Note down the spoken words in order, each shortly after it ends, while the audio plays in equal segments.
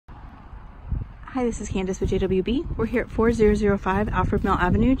Hi, this is Candace with JWB. We're here at 4005 Alfred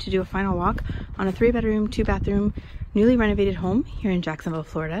Avenue to do a final walk on a 3-bedroom, 2-bathroom, newly renovated home here in Jacksonville,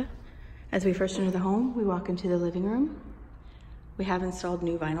 Florida. As we first enter the home, we walk into the living room. We have installed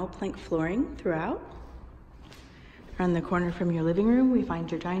new vinyl plank flooring throughout. Around the corner from your living room, we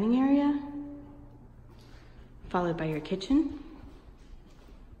find your dining area, followed by your kitchen.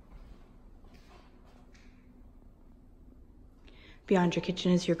 Beyond your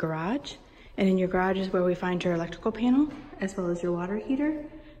kitchen is your garage. And in your garage is where we find your electrical panel, as well as your water heater,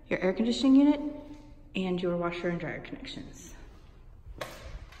 your air conditioning unit, and your washer and dryer connections.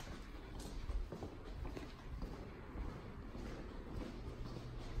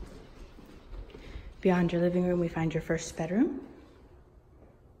 Beyond your living room, we find your first bedroom.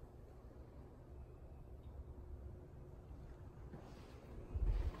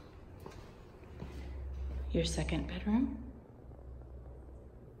 Your second bedroom.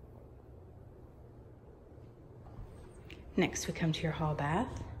 Next, we come to your hall bath.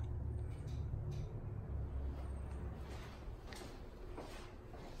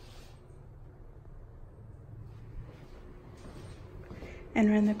 And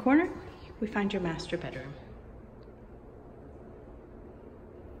around the corner, we find your master bedroom.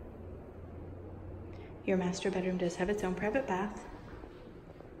 Your master bedroom does have its own private bath.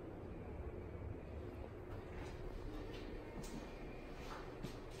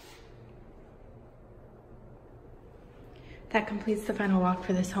 That completes the final walk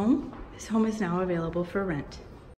for this home. This home is now available for rent.